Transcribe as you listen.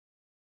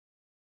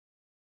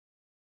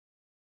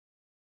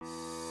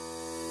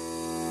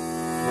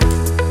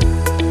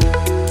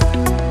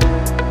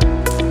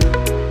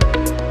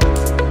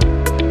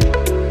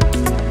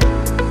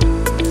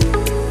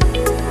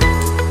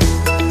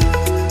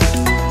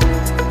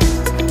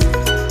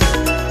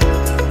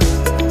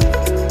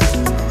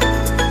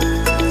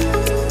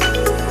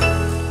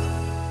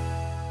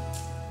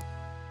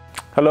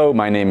Hello,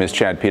 my name is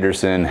Chad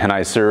Peterson, and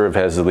I serve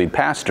as the lead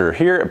pastor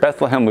here at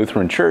Bethlehem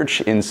Lutheran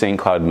Church in St.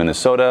 Cloud,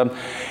 Minnesota.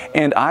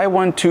 And I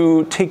want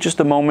to take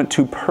just a moment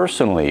to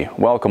personally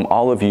welcome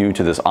all of you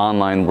to this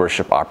online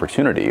worship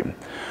opportunity.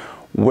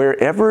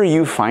 Wherever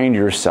you find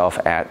yourself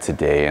at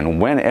today,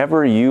 and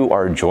whenever you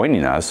are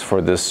joining us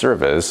for this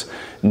service,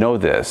 know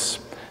this,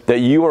 that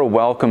you are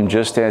welcome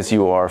just as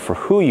you are for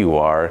who you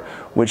are,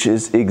 which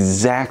is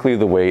exactly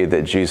the way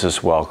that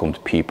Jesus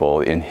welcomed people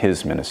in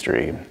his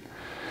ministry.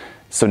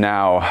 So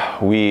now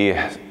we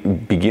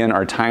begin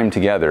our time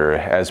together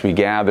as we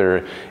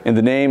gather in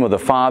the name of the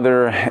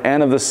Father,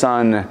 and of the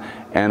Son,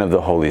 and of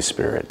the Holy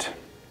Spirit.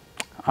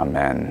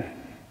 Amen.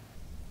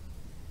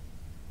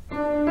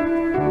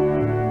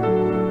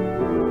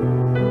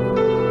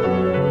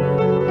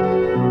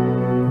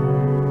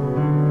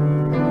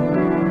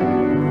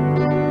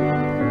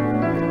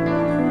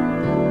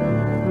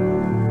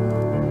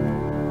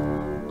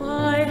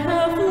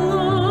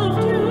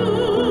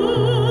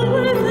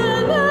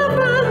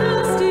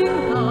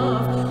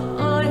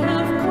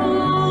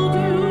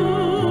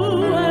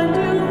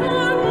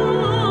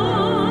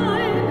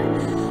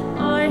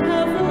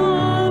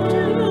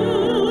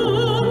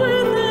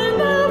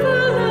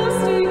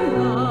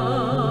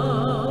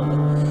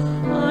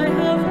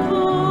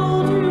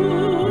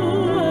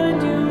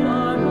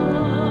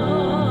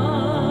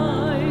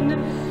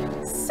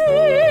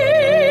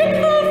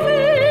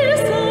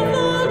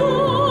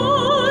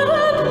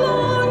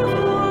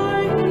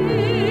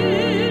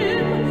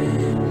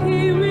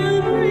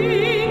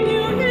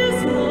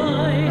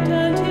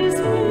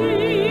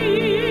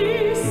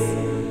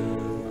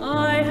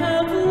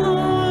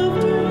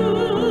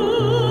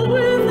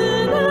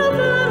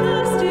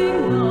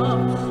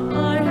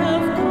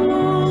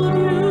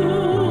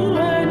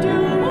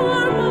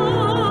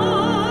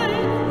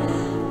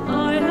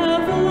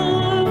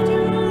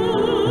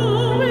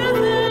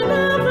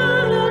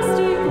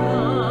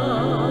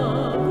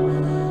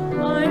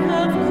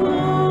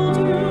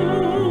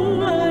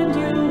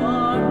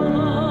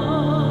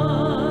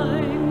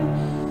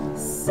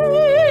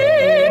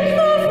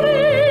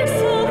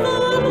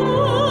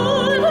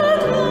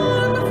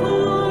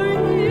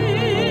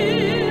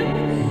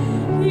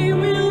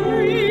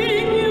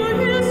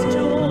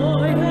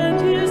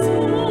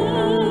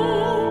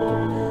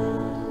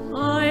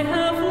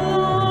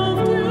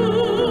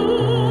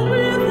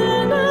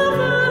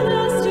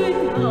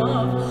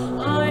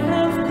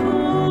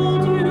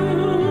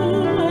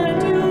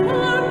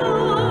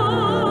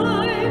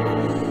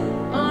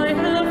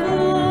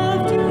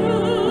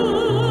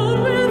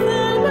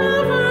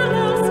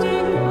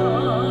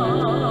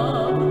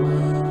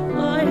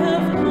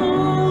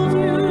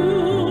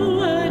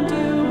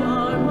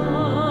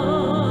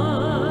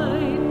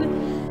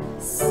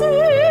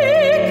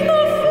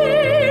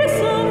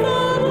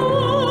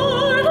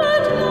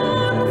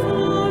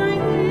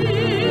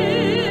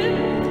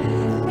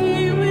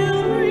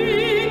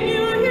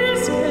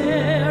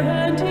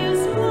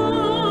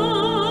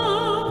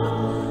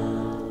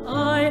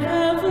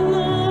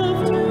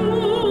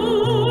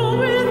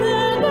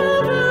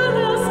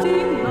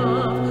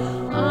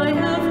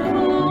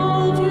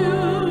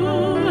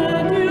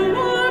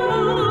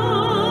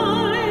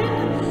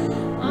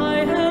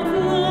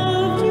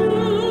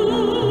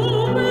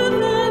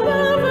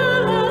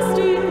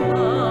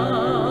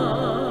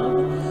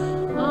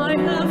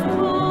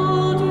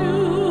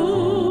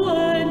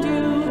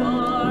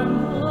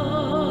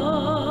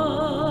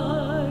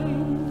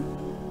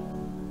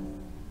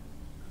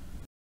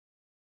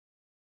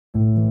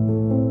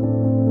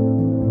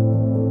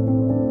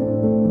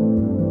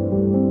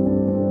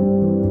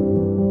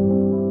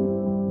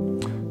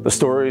 The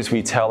stories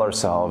we tell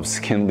ourselves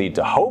can lead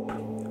to hope,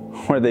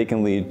 or they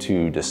can lead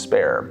to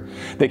despair.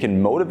 They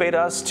can motivate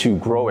us to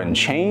grow and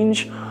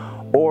change,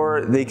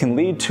 or they can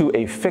lead to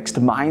a fixed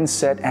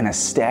mindset and a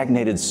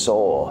stagnated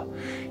soul.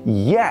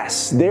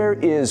 Yes, there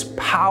is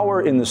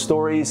power in the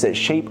stories that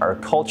shape our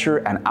culture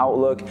and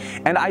outlook,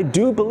 and I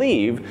do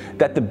believe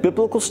that the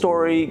biblical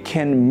story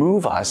can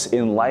move us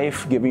in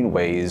life-giving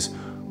ways,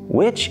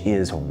 which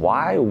is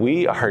why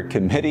we are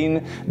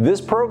committing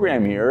this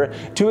program here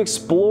to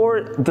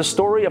explore the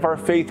story of our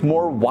faith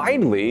more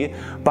widely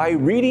by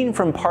reading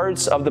from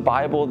parts of the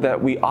Bible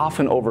that we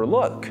often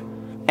overlook,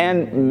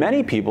 and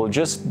many people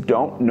just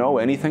don't know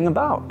anything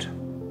about.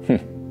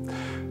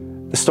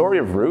 The story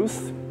of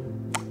Ruth,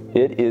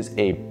 it is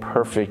a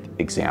perfect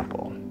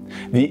example.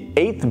 The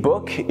 8th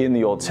book in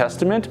the Old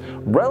Testament,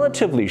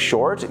 relatively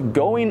short,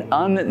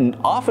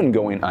 often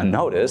going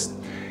unnoticed.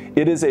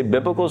 It is a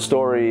biblical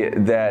story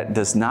that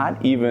does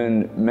not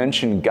even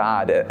mention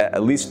God,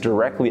 at least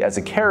directly as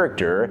a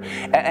character,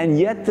 and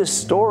yet this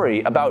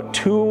story about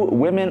two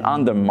women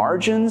on the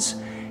margins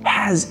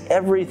has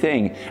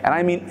everything, and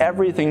I mean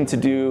everything, to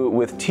do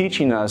with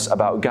teaching us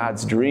about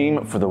God's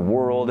dream for the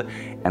world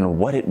and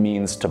what it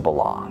means to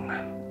belong.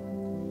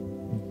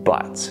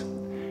 But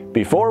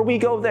before we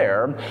go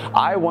there,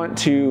 I want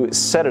to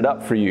set it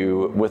up for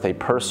you with a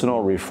personal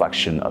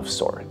reflection of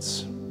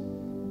sorts.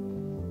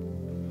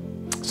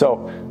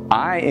 So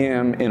I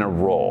am in a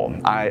role,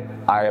 I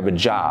have a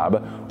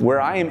job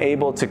where I am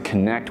able to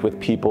connect with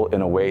people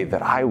in a way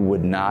that I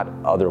would not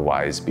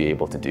otherwise be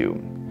able to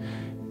do.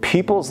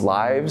 People's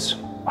lives,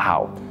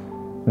 wow,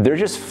 they're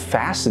just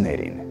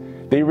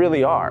fascinating. They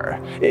really are.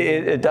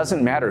 It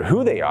doesn't matter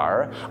who they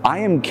are. I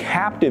am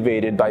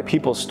captivated by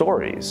people's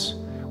stories.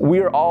 We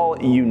are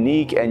all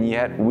unique, and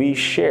yet we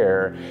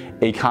share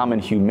a common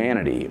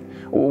humanity,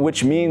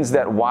 which means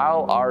that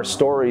while our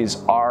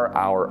stories are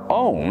our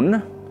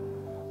own,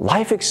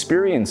 life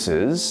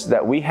experiences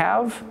that we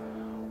have,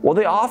 well,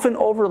 they often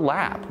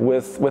overlap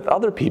with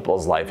other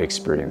people's life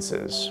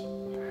experiences.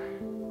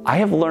 I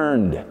have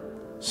learned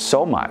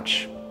so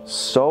much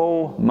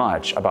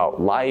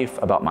about life,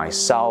 about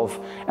myself,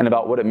 and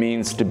about what it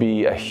means to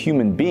be a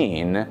human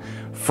being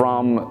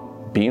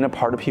from being a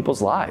part of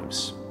people's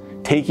lives,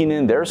 taking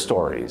in their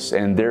stories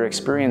and their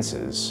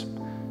experiences.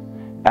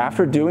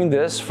 After doing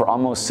this for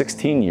almost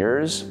 16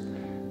 years,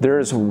 there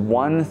is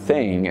one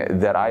thing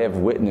that I have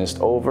witnessed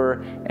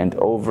over and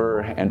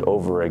over and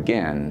over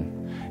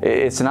again.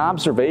 It's an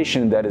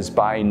observation that is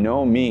by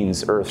no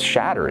means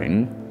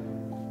earth-shattering.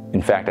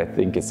 In fact, I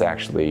think it's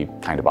actually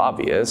kind of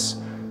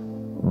obvious,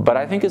 but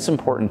I think it's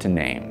important to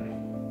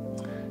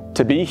name.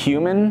 To be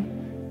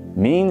human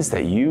means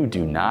that you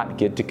do not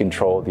get to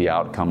control the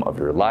outcome of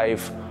your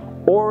life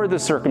or the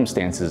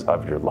circumstances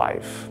of your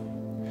life.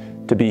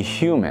 To be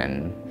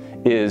human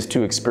is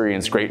to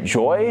experience great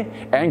joy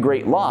and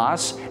great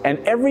loss and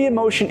every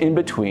emotion in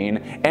between,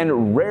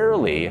 and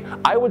rarely,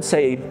 I would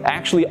say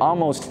actually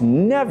almost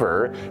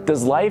never,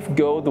 does life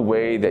go the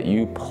way that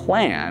you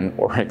plan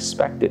or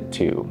expect it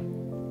to.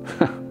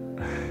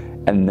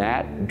 And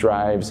that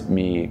drives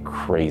me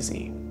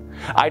crazy.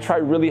 I try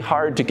really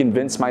hard to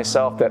convince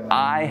myself that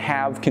I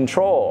have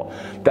control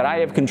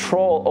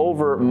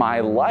over my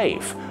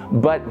life,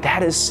 but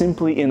that is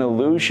simply an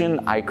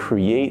illusion I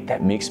create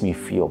that makes me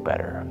feel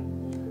better.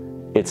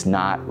 It's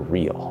not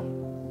real.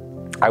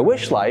 I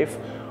wish life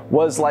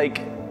was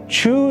like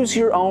choose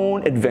your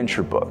own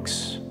adventure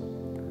books.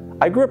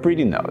 I grew up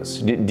reading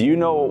those. Do you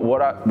know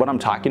what I'm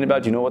talking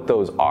about? Do you know what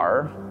those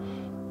are?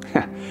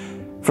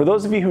 For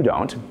those of you who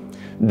don't,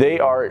 they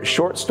are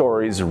short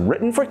stories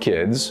written for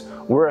kids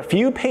where a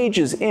few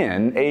pages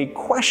in, a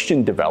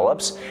question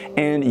develops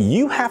and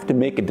you have to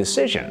make a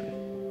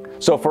decision.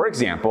 So for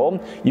example,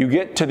 you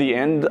get to the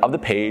end of the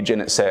page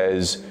and it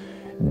says,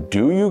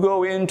 "Do you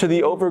go into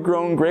the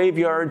overgrown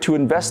graveyard to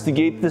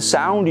investigate the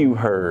sound you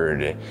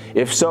heard?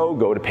 If so,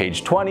 go to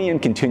page 20 and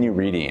continue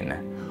reading."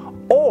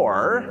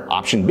 Or,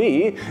 option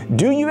B,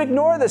 "Do you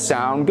ignore the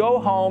sound, go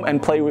home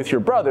and play with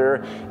your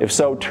brother? If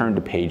so, turn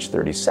to page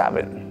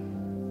 37.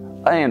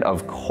 And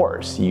of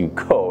course, you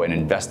go and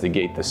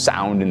investigate the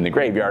sound in the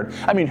graveyard.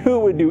 I mean, who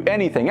would do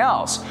anything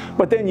else?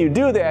 But then you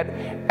do that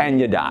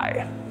and you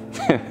die,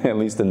 at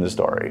least in the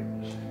story.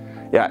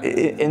 Yeah,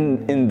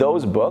 in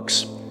those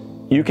books,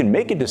 you can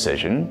make a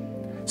decision,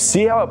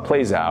 see how it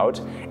plays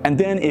out, and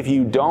then if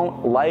you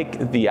don't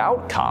like the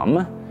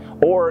outcome,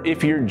 or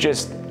if you're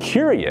just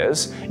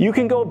curious, you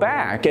can go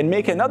back and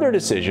make another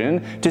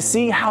decision to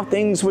see how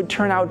things would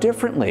turn out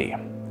differently.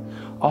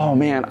 Oh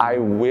man, I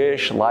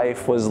wish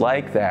life was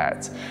like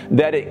that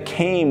it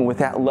came with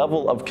that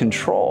level of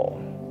control.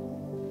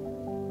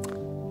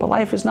 But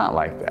life is not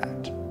like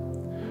that.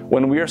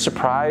 When we are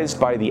surprised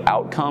by the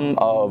outcome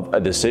of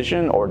a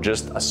decision or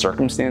just a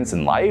circumstance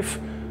in life,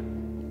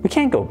 we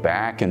can't go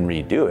back and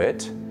redo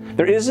it.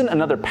 There isn't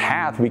another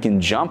path we can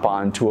jump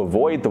on to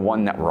avoid the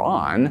one that we're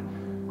on.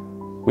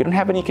 We don't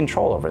have any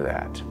control over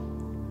that.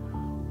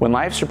 When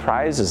life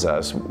surprises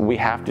us, we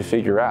have to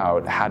figure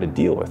out how to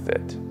deal with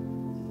it.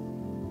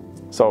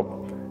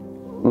 So,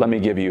 let me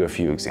give you a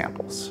few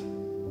examples.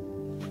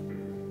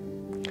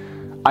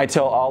 I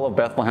tell all of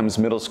Bethlehem's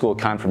middle school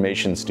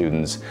confirmation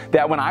students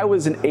that when I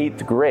was in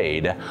 8th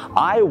grade,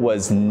 I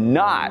was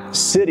not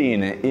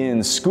sitting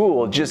in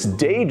school just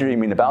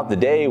daydreaming about the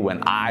day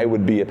when I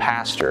would be a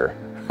pastor.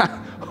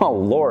 Oh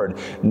Lord,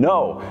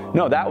 no,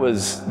 that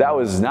was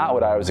not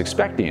what I was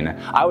expecting.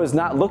 I was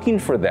not looking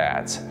for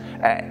that.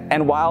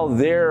 And while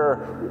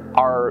there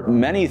are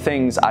many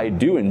things I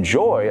do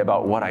enjoy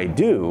about what I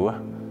do,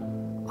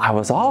 I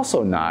was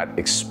also not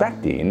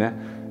expecting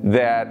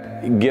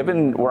that,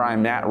 given where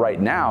I'm at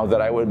right now,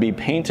 that I would be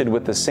painted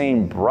with the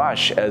same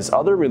brush as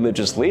other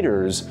religious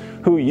leaders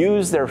who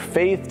use their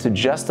faith to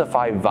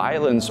justify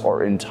violence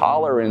or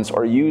intolerance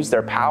or use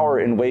their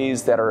power in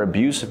ways that are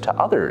abusive to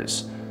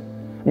others.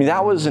 I mean,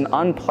 that was an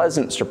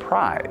unpleasant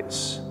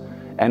surprise,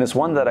 and it's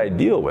one that I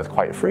deal with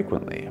quite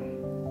frequently.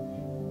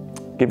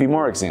 Give you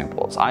more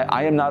examples.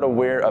 I am not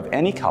aware of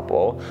any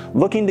couple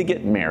looking to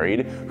get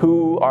married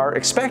who are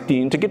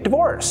expecting to get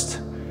divorced,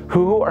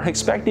 who are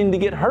expecting to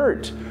get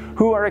hurt,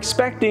 who are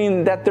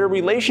expecting that their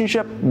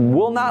relationship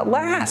will not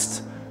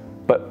last.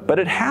 But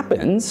it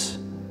happens.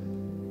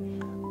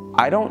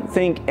 I don't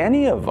think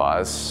any of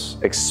us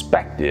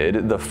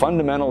expected the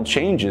fundamental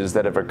changes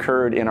that have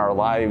occurred in our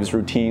lives,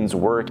 routines,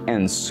 work,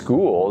 and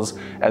schools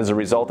as a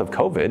result of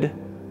COVID.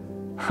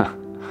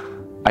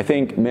 I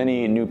think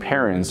many new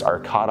parents are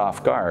caught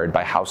off guard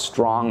by how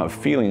strong of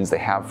feelings they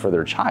have for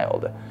their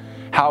child,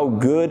 how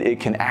good it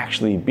can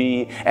actually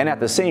be, and at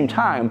the same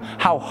time,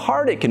 how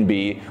hard it can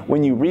be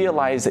when you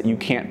realize that you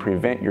can't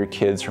prevent your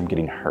kids from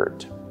getting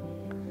hurt.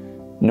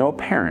 No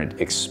parent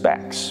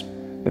expects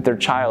that their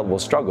child will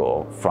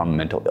struggle from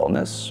mental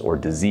illness or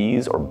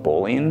disease or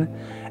bullying,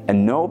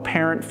 and no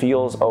parent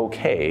feels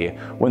okay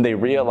when they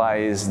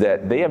realize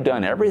that they have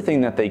done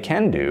everything that they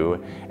can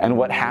do and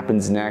what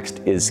happens next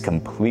is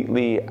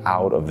completely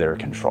out of their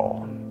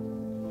control.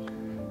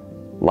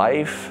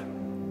 Life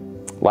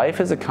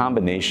is a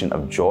combination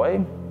of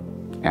joy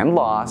and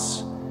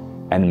loss,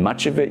 and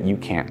much of it you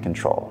can't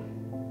control.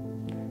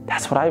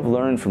 That's what I've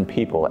learned from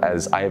people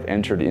as I have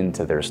entered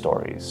into their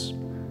stories.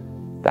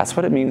 That's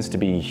what it means to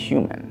be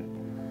human.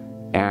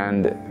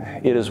 And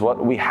it is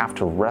what we have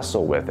to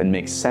wrestle with and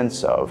make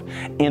sense of.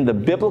 And the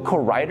biblical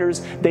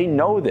writers, they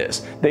know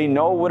this. They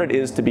know what it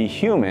is to be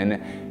human,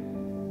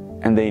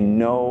 and they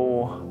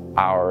know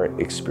our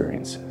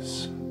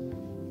experiences.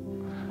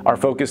 Our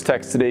focus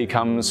text today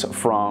comes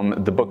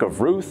from the book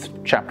of Ruth,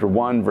 chapter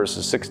 1,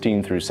 verses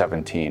 16 through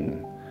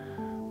 17.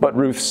 But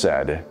Ruth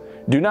said,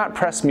 "Do not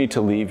press me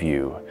to leave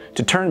you,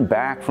 to turn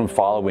back from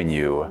following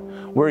you.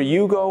 Where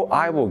you go,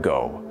 I will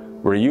go.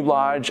 Where you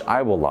lodge,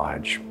 I will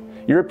lodge.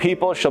 Your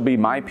people shall be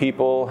my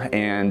people,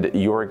 and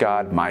your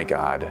God my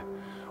God.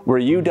 Where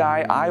you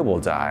die, I will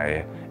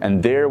die,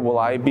 and there will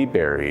I be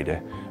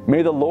buried.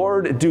 May the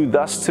Lord do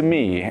thus to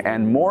me,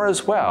 and more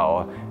as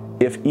well,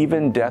 if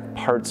even death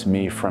parts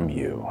me from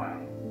you."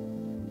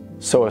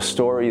 So a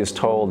story is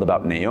told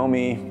about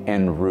Naomi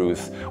and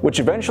Ruth, which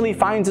eventually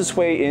finds its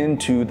way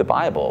into the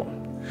Bible.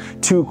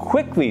 To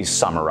quickly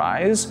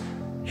summarize,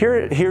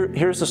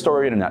 here's the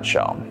story in a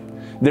nutshell.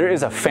 There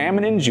is a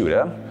famine in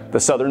Judah, the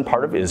southern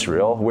part of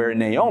Israel, where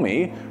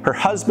Naomi, her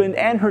husband,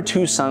 and her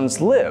 2 sons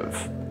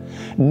live.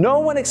 No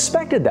one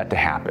expected that to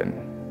happen,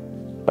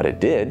 but it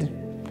did,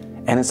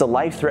 and it's a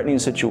life-threatening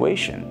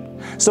situation.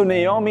 So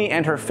Naomi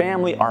and her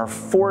family are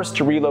forced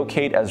to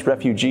relocate as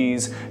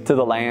refugees to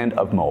the land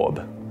of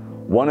Moab,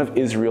 one of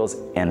Israel's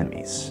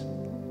enemies.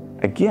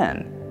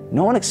 Again,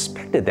 no one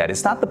expected that.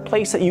 It's not the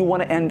place that you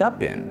want to end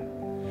up in.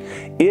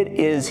 It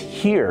is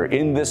here,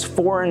 in this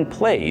foreign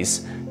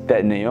place,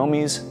 that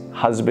Naomi's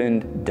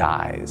husband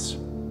dies,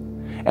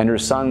 and her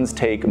sons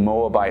take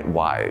Moabite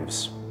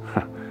wives.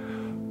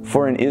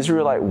 For an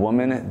Israelite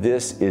woman,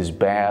 this is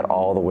bad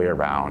all the way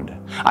around.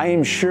 I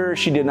am sure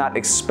she did not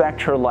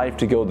expect her life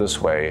to go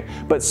this way,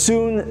 but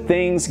soon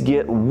things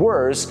get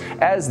worse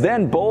as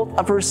then both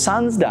of her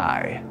sons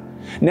die.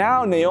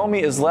 Now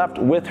Naomi is left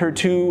with her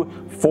 2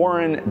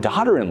 foreign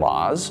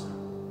daughter-in-laws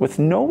with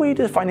no way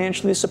to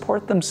financially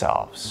support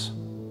themselves.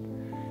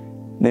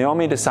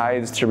 Naomi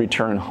decides to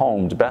return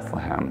home to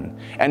Bethlehem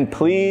and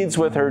pleads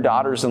with her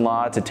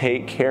daughters-in-law to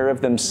take care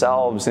of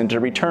themselves and to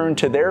return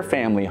to their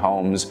family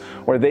homes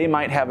where they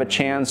might have a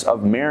chance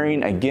of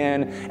marrying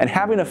again and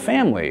having a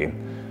family.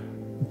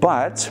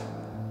 But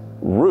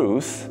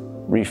Ruth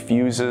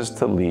refuses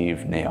to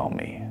leave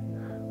Naomi,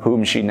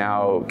 whom she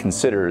now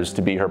considers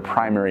to be her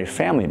primary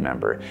family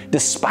member,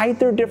 despite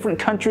their different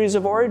countries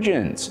of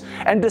origins,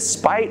 and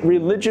despite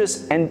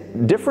religious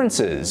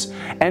differences,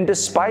 and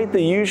despite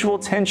the usual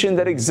tension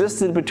that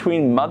existed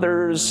between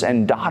mothers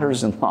and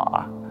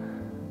daughters-in-law.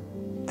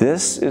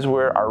 This is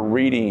where our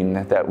reading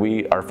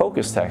our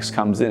focus text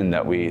comes in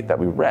that we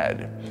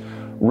read.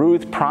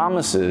 Ruth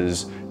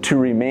promises to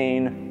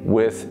remain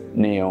with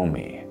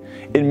Naomi.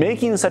 In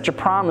making such a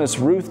promise,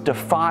 Ruth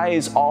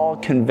defies all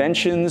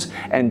conventions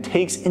and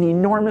takes an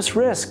enormous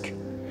risk.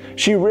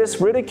 She risks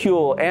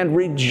ridicule and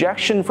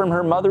rejection from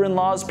her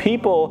mother-in-law's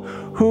people,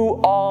 who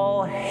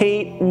all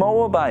hate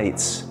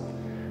Moabites.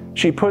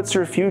 She puts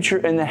her future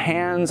in the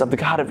hands of the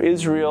God of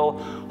Israel,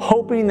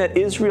 hoping that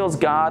Israel's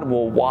God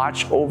will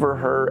watch over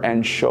her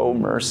and show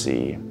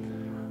mercy.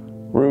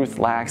 Ruth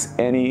lacks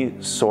any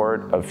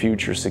sort of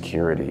future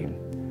security.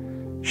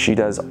 She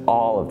does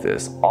all of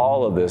this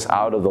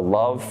out of the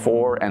love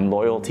for and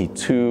loyalty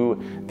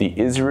to the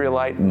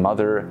Israelite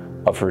mother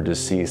of her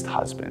deceased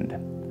husband.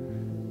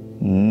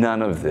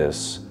 None of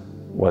this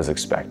was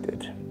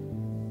expected.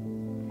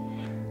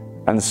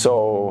 And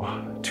so,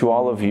 to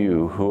all of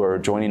you who are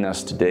joining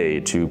us today,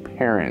 to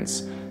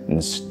parents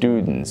and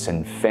students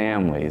and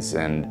families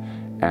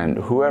and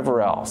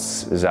whoever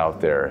else is out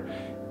there,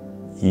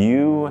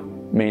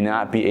 you may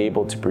not be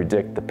able to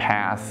predict the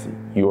path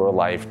your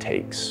life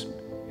takes.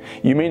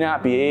 You may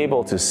not be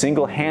able to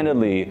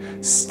single-handedly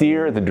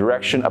steer the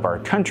direction of our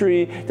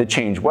country, to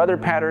change weather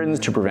patterns,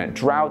 to prevent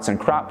droughts and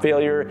crop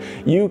failure.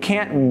 You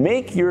can't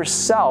make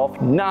yourself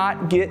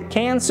not get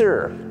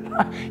cancer.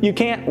 You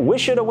can't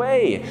wish it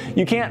away.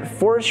 You can't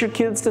force your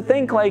kids to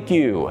think like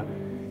you.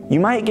 You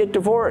might get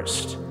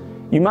divorced.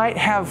 You might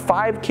have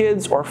 5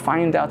 kids or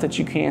find out that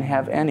you can't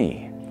have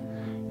any.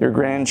 Your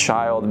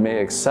grandchild may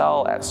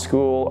excel at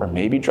school or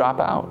maybe drop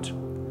out.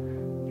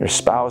 Your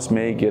spouse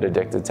may get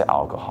addicted to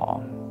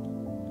alcohol.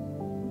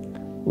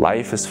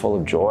 Life is full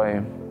of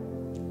joy,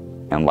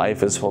 and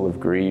life is full of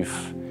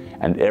grief,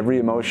 and every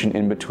emotion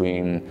in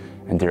between,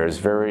 and there is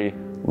very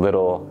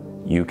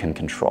little you can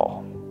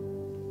control.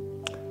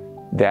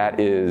 That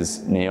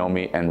is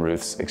Naomi and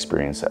Ruth's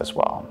experience as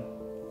well.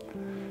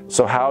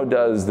 So how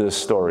does this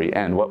story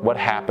end? What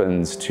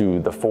happens to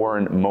the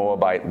foreign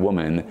Moabite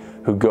woman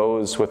who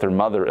goes with her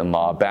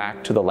mother-in-law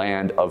back to the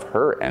land of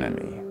her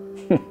enemy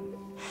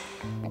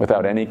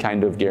without any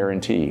kind of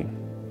guarantee?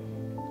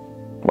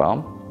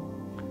 Well,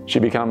 she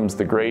becomes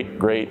the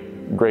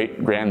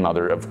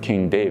great-great-great-grandmother of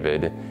King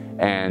David,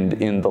 and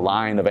in the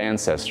line of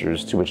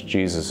ancestors to which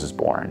Jesus is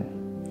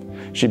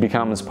born. She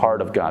becomes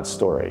part of God's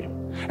story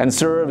and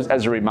serves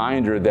as a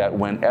reminder that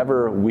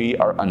whenever we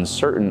are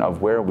uncertain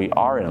of where we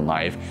are in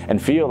life and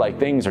feel like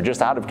things are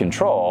just out of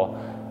control,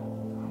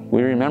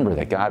 we remember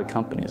that God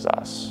accompanies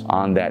us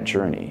on that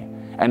journey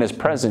and is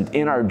present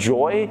in our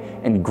joy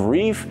and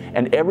grief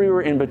and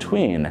everywhere in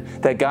between,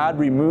 that God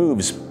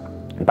removes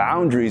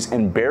boundaries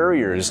and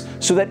barriers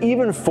so that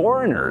even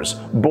foreigners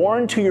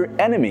born to your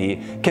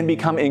enemy can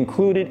become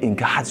included in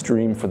God's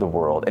dream for the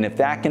world. And if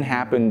that can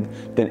happen,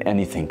 then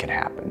anything can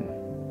happen.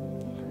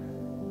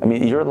 I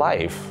mean, your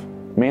life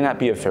may not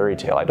be a fairy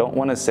tale. I don't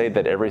want to say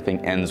that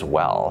everything ends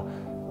well.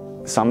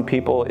 Some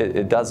people,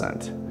 it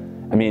doesn't.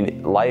 I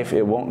mean, life,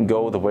 it won't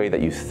go the way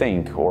that you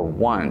think or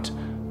want,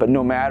 but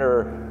no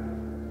matter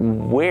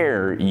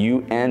where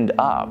you end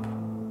up,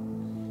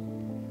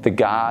 the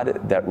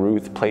God that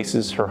Ruth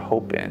places her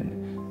hope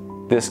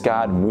in, this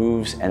God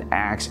moves and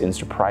acts in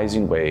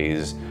surprising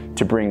ways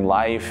to bring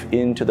life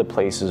into the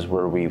places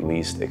where we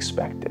least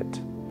expect it.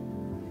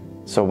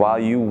 So while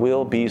you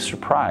will be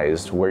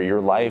surprised where your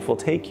life will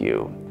take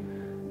you,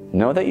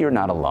 know that you're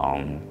not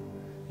alone.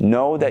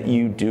 Know that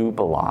you do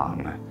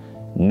belong.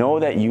 Know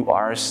that you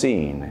are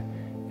seen.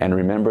 And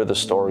remember the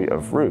story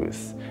of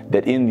Ruth,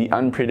 that in the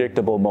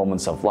unpredictable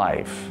moments of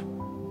life,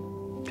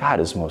 God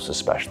is most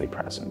especially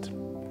present.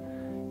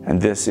 And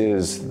this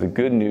is the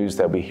good news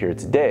that we hear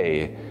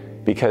today,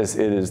 because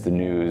it is the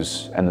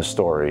news and the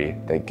story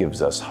that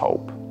gives us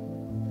hope.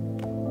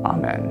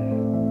 Amen.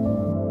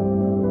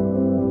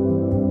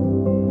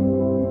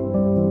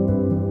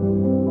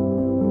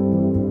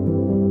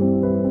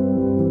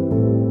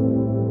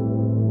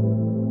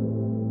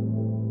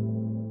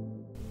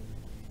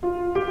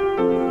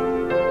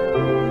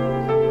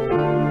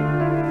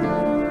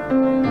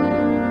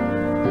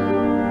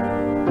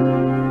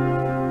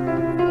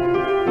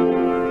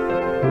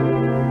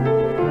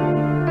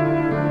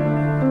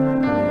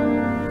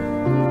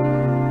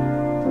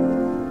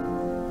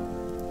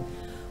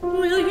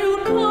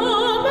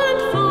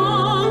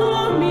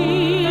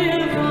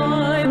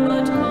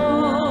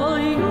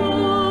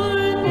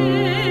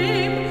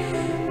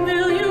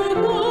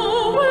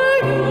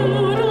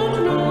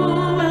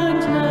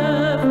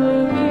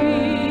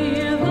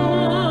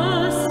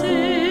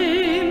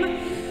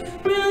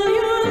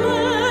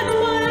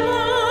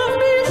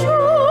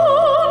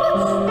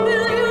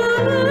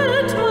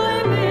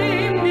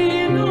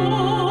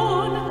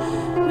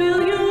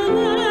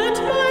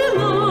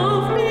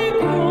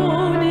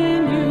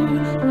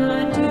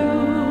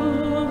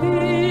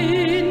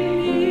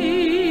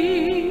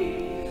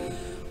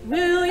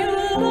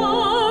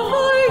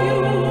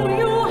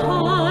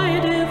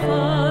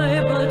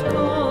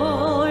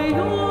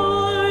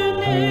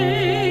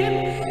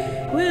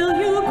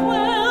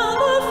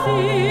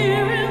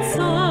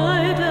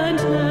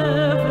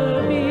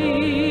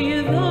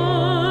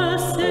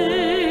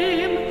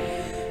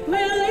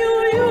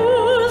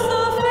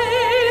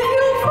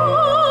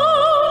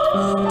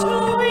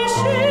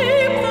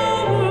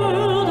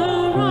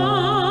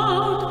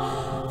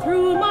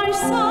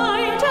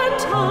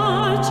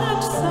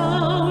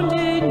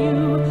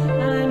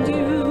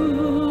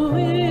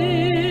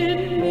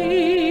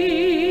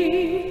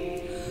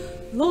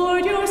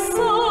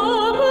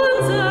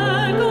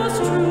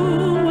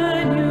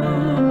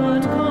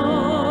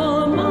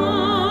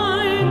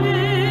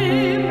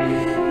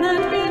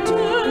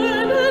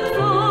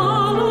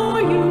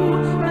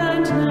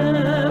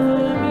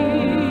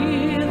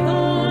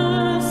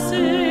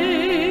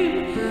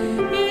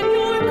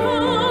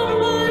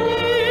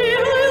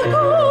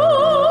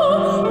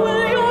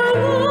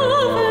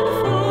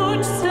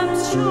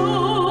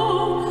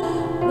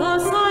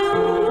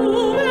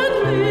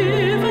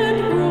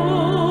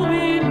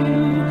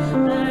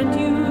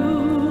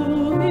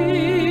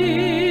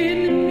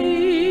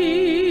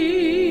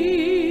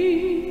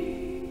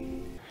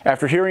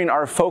 After hearing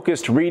our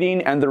focused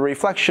reading and the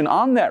reflection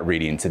on that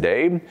reading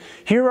today,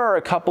 here are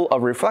a couple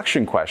of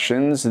reflection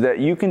questions that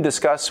you can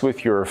discuss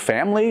with your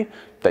family,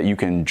 that you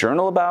can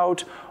journal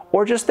about,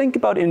 or just think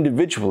about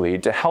individually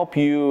to help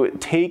you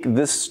take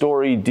this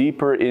story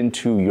deeper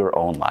into your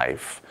own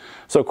life.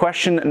 So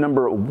question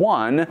number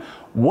 1,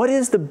 what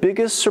is the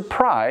biggest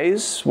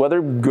surprise,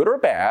 whether good or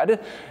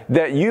bad,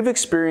 that you've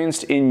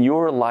experienced in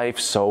your life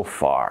so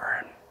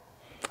far?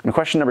 And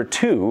question number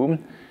 2,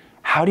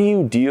 how do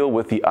you deal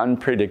with the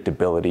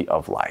unpredictability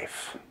of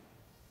life?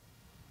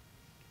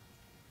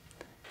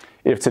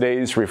 If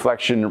today's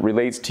reflection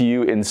relates to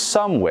you in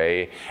some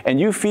way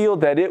and you feel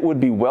that it would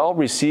be well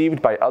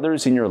received by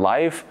others in your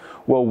life,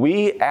 well,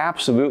 we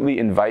absolutely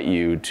invite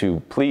you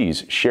to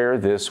please share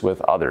this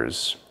with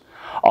others.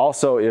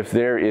 Also, if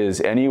there is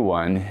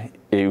anyone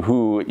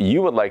who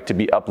you would like to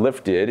be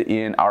uplifted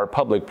in our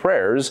public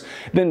prayers,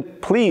 then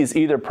please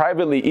either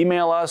privately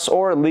email us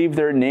or leave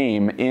their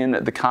name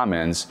in the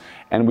comments,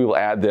 and we will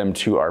add them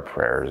to our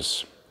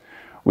prayers.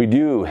 We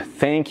do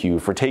thank you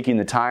for taking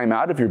the time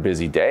out of your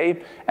busy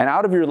day and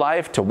out of your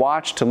life to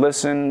watch, to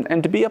listen,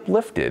 and to be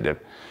uplifted.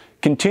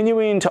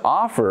 Continuing to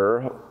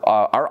offer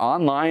our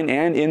online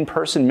and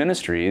in-person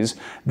ministries,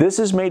 this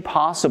is made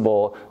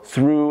possible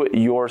through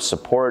your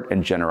support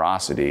and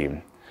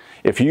generosity.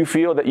 If you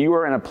feel that you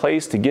are in a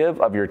place to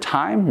give of your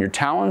time, your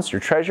talents,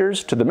 your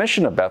treasures to the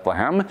mission of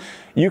Bethlehem,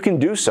 you can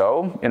do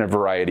so in a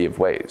variety of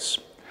ways.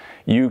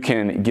 You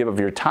can give of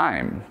your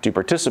time to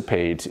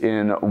participate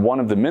in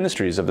one of the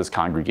ministries of this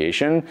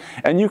congregation,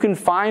 and you can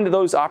find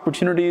those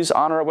opportunities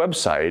on our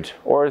website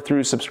or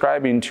through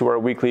subscribing to our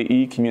weekly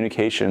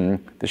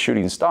e-communication, The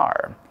Shooting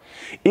Star.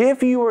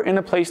 If you are in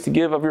a place to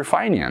give of your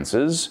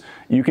finances,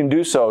 you can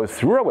do so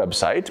through our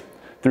website,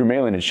 through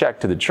mailing a check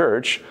to the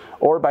church,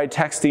 or by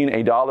texting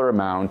a dollar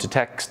amount to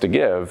Text to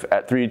Give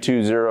at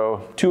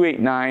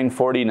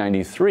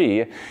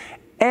 320-289-4093.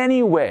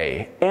 Any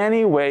way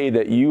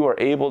that you are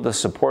able to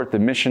support the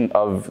mission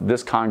of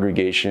this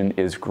congregation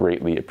is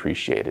greatly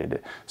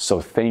appreciated. So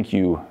thank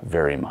you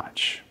very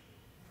much.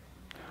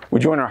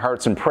 We join our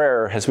hearts in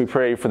prayer as we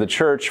pray for the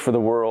church, for the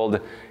world,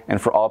 and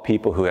for all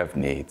people who have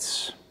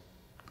needs.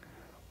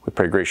 We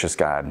pray, gracious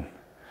God,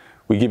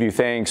 we give you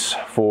thanks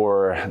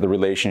for the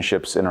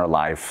relationships in our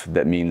life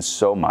that mean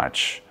so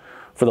much,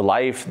 for the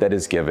life that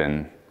is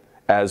given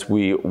as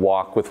we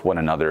walk with one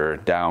another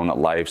down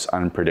life's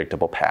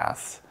unpredictable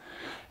path.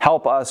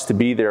 Help us to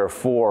be there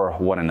for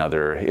one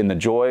another in the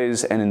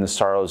joys and in the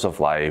sorrows of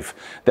life,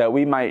 that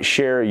we might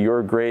share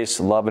your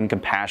grace, love, and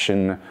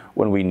compassion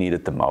when we need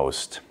it the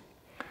most.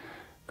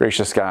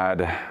 Gracious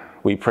God,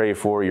 we pray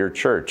for your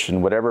church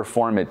in whatever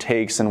form it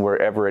takes and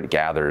wherever it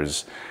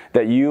gathers,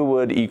 that you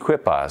would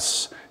equip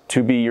us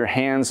to be your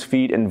hands,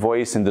 feet, and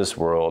voice in this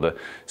world,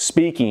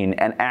 speaking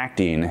and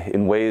acting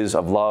in ways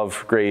of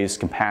love, grace,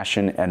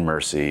 compassion, and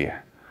mercy.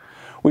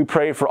 We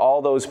pray for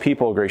all those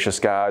people, gracious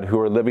God, who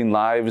are living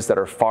lives that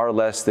are far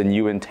less than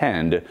you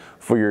intend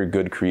for your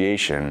good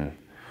creation.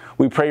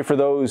 We pray for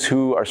those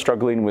who are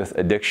struggling with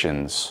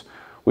addictions.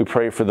 We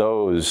pray for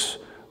those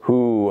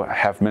who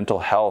have mental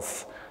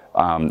health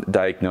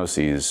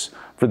diagnoses,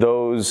 for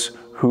those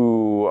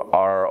who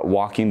are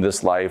walking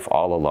this life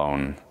all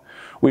alone.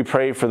 We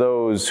pray for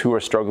those who are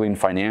struggling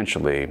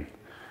financially.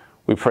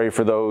 We pray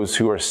for those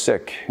who are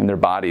sick in their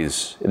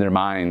bodies, in their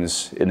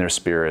minds, in their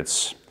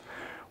spirits.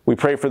 We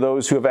pray for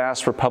those who have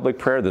asked for public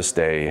prayer this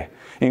day,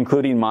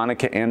 including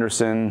Monica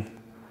Anderson,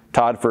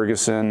 Todd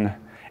Ferguson,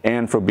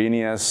 Ann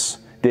Frobenius,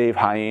 Dave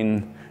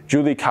Hine,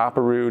 Julie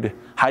Copperud,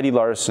 Heidi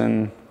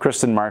Larson,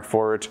 Kristen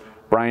Markfort,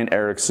 Brian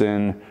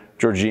Erickson,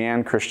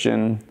 Georgianne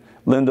Christian,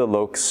 Linda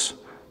Lokes,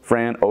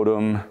 Fran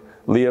Odom,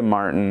 Leah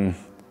Martin,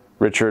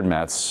 Richard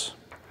Metz.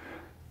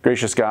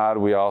 Gracious God,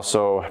 we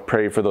also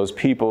pray for those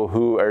people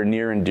who are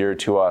near and dear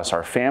to us,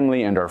 our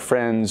family and our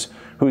friends,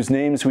 whose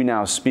names we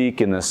now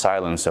speak in the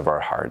silence of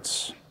our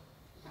hearts.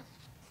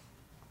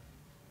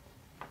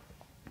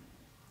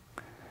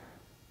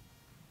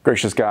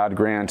 Gracious God,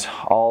 grant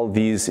all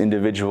these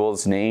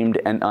individuals,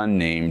 named and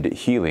unnamed,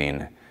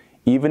 healing,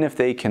 even if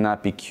they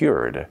cannot be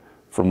cured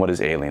from what is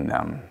ailing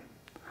them.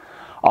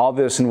 All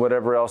this and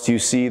whatever else you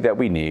see that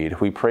we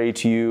need, we pray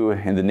to you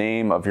in the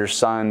name of your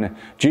Son,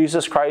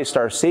 Jesus Christ,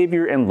 our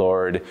Savior and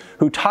Lord,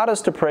 who taught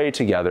us to pray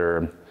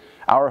together,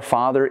 Our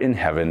Father in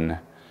heaven,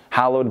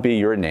 hallowed be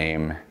your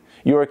name.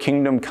 Your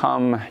kingdom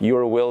come,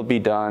 your will be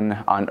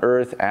done, on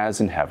earth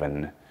as in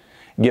heaven.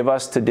 Give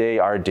us today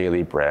our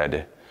daily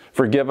bread.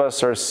 Forgive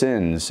us our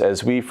sins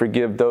as we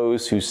forgive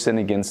those who sin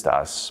against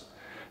us.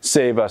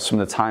 Save us from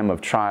the time of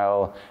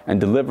trial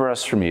and deliver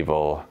us from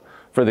evil.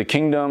 For the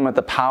kingdom,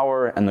 the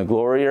power, and the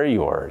glory are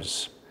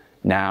yours,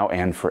 now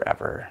and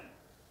forever.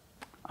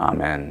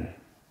 Amen.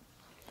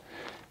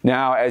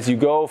 Now, as you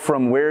go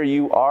from where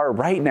you are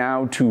right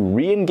now to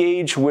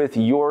re-engage with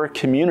your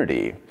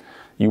community,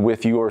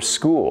 with your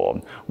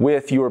school,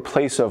 with your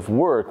place of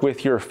work,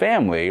 with your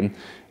family,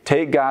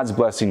 take God's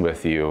blessing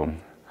with you.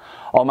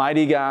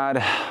 Almighty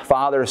God,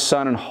 Father,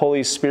 Son, and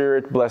Holy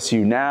Spirit, bless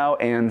you now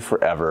and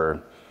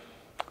forever.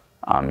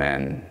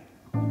 Amen.